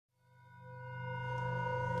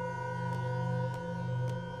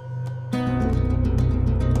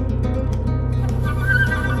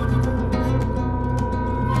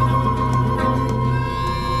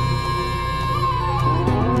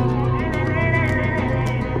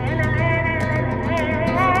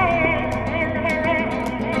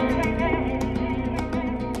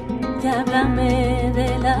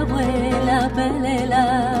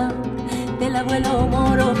velela del abuelo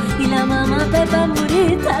Moro y la mamá Pepa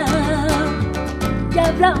Morita. Y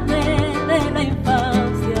háblame de la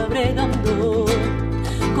infancia bregando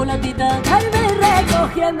con la tita Carmen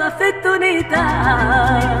recogiendo aceitunitas.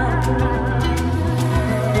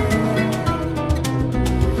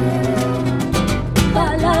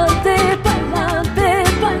 Pa'lante, pa'lante,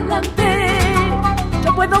 pa'lante. No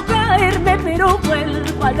puedo caerme, pero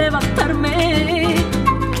vuelvo a levantarme.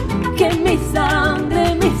 Que mi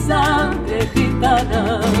sangre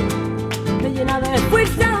gitana me llena de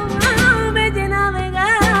fuerza, me llena de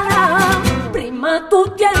ganas. Prima,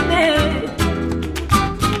 tú tienes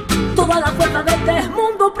toda la fuerza de este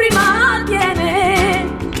mundo, prima,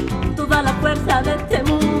 tienes toda la fuerza de este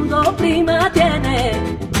mundo, prima, tienes.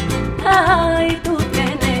 Ay, tú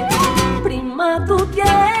tienes, prima, tú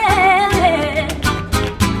tienes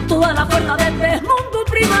toda la fuerza de este mundo,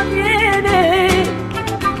 prima, tienes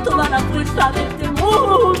toda la fuerza de este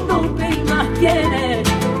mundo, prima, tienes.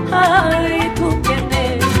 Ay, tú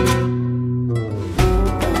tienes.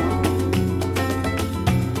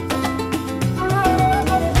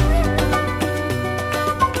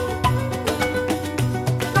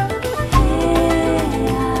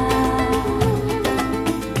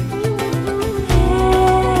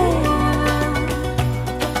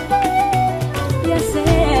 Ya sé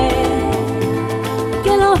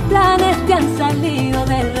que los planes te han salido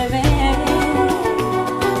del revés.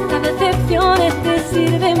 Las decepciones te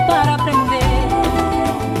sirven para aprender.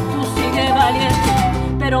 Tú sigue valiente,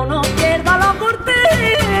 pero no pierdas la oportunidad.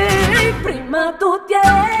 Prima, tú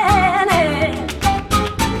tienes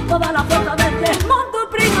toda la fuerza de este mundo,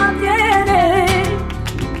 prima,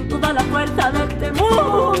 tienes toda la fuerza de este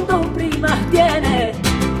mundo, prima, tienes.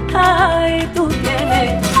 Ay, tú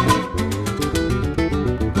tienes.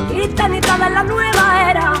 Gitanita de la nueva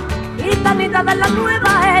era, gitanita de la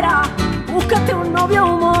nueva era. Búscate un novio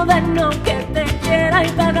moderno que te quiera y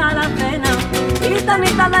te haga la cena.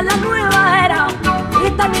 Gitanita de la nueva era,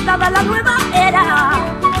 gitanita de la nueva era.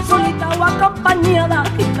 Solita o acompañada,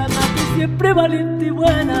 gitana que siempre valiente y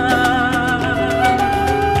buena.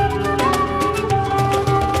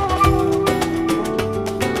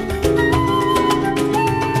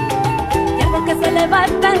 Y algo que se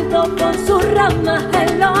levanta con sus ramas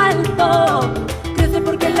en lo alto, crece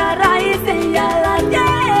porque la raíz ya la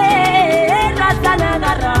tierra están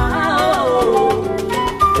agarrado.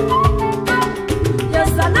 Ya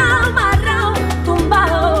están amarrado,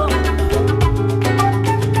 tumbado.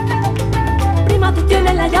 Prima, tú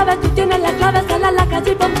tienes la llave, tú tienes la clave, sal a la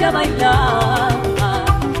calle y ponte a bailar.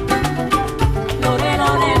 Lore,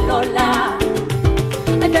 lore, lola.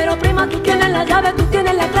 Ay, pero prima, tú tienes la llave, tú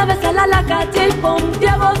tienes la clave, sal a la calle y ponte